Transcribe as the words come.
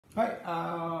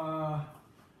Hi,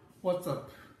 what's up?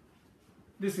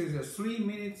 This is a 3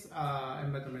 minutes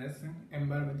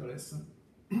environmental lesson.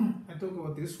 I talk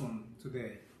about this one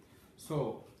today.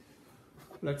 So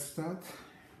let's start.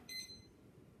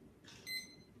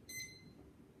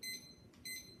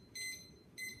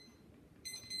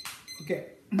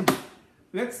 Okay,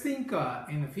 let's think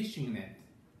in a fishing net.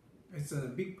 It's a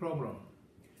big problem,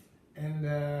 and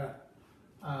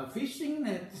fishing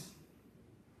net.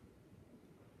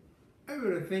 I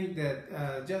will think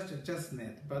that just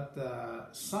net, but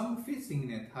some fishing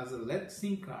net has a lead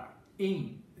sinker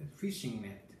in the fishing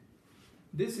net.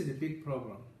 This is a big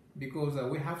problem because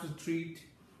we have to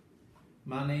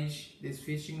manage this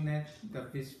fishing net,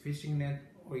 fishing net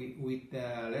with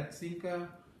the lead sinker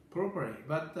properly,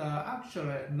 but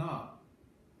actually not,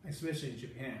 especially in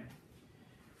Japan.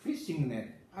 Fishing net,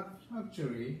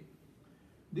 actually,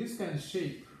 this kind of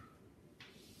shape,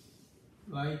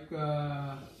 like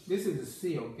this is the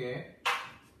sea, okay?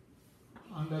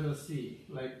 Under the sea,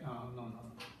 like no,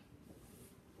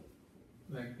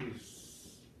 like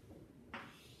this.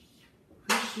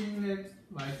 Fishing net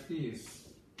like this.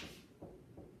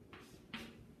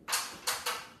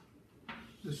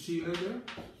 The sea level,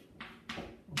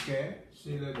 okay?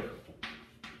 Sea level.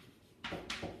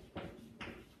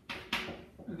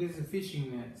 And this is a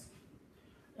fishing net,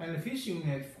 and the fishing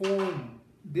net form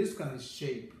this kind of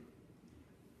shape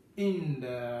in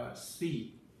the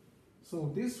sea.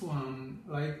 So this one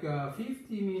like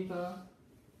 50-meter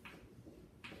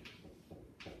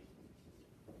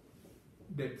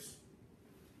depth,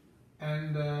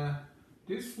 and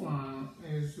this one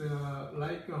is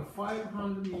like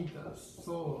 500 meters,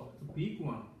 so the big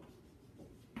one,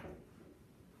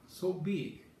 so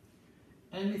big.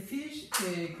 And the fish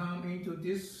come into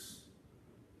this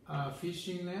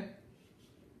fishing net,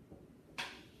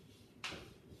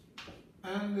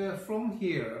 and from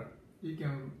here you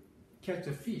can catch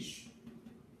a fish.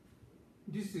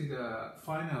 This is the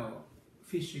final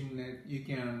fishing net. You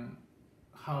can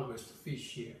harvest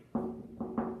fish here.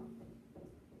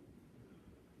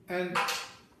 And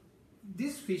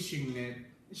this fishing net,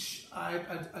 I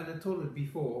told it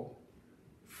before,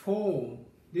 form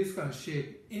this kind of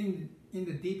shape in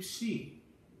the deep sea.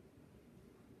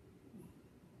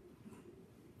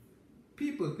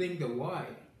 People think that why?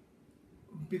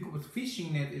 Because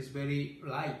fishing net is very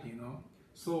light, you know.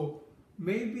 So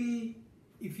maybe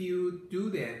if you do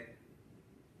that,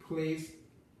 place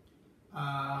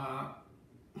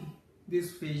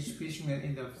this fishing net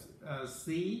in the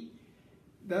sea,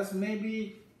 that's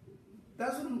maybe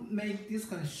doesn't make this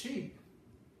kind of shape,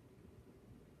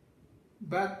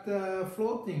 but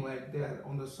floating like that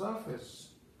on the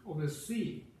surface of the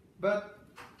sea. But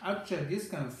actually, this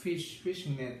kind of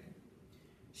fishing net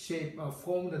shape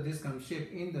formed this kind of shape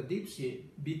in the deep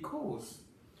sea because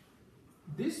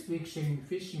this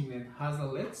fishing net has a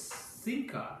lead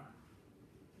sinker.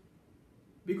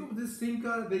 Because of this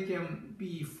sinker, they can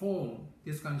be formed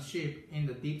this kind of shape in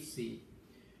the deep sea.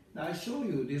 Now I show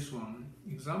you this one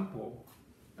example.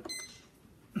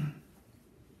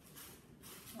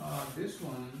 This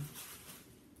one,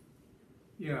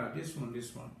 yeah, this one.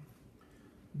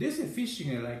 This is fishing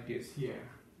net like this here,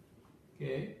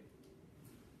 okay.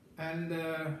 And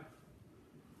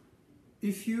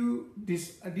if you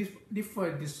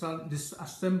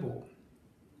disassemble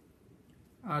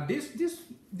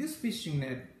this fishing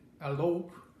net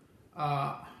rope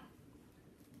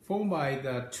formed by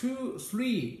the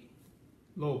three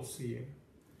ropes here.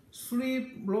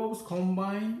 3 ropes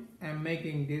combined and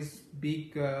making this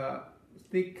big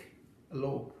thick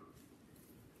rope.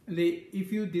 And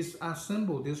if you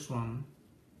disassemble this one,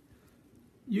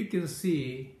 you can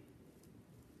see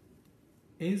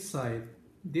inside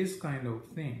this kind of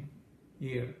thing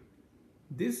here.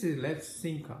 This is lead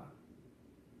sinker,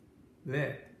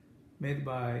 lead, made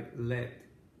by lead,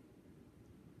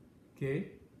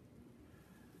 okay.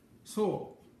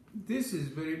 So this is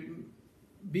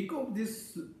because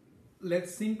this lead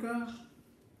sinker,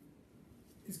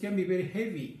 it can be very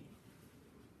heavy.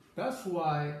 That's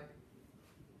why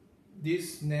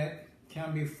this net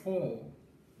can be formed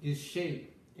this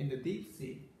shape in the deep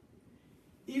sea.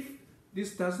 If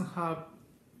this doesn't have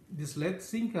this lead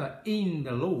sinker in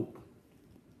the rope,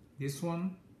 this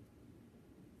one,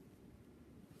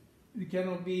 it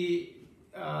cannot be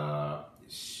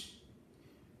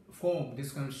formed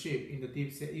this kind of shape in the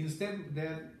deep sea. Instead,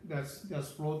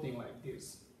 that's floating like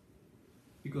this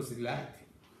because it's light.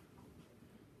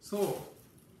 So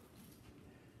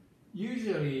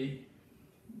usually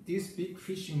this big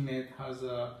fishing net has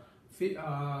a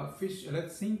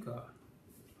lead sinker.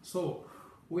 So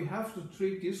we have to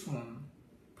treat this one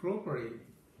properly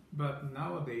But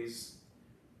nowadays,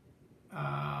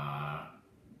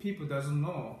 people doesn't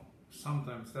know,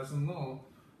 sometimes doesn't know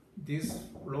this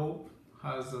rope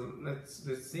has a lead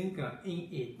sinker in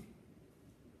it.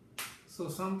 So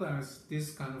sometimes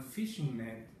this kind of fishing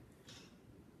net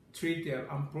treated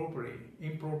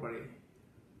improperly.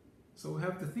 So we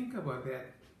have to think about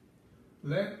that.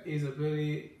 Lead is a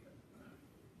very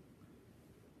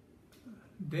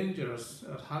dangerous,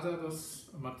 hazardous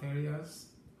materials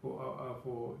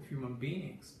for human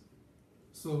beings.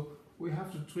 So we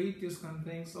have to treat these kind of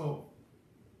things. So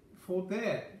for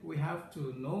that, we have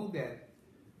to know that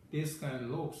this kind of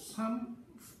rope, some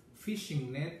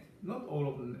fishing net, not all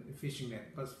of the fishing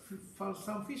net, but for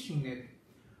some fishing net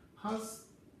has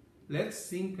lead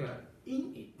sinker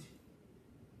in it.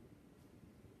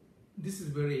 This is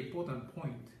a very important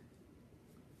point.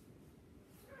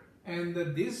 And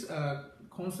this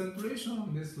concentration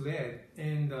of this lead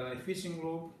in the fishing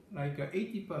rope, like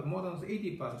 80%, more than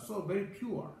 80%, so very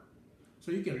pure.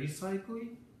 So you can recycle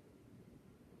it,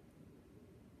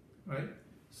 right?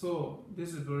 So this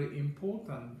is very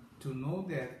important to know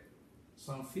that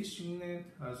some fishing net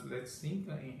has lead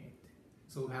sinker in it.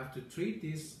 So we have to treat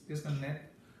this kind of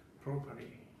net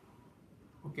properly.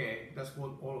 Okay, that's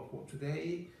what all for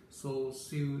today. So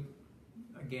see you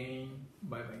again.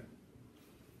 Bye bye.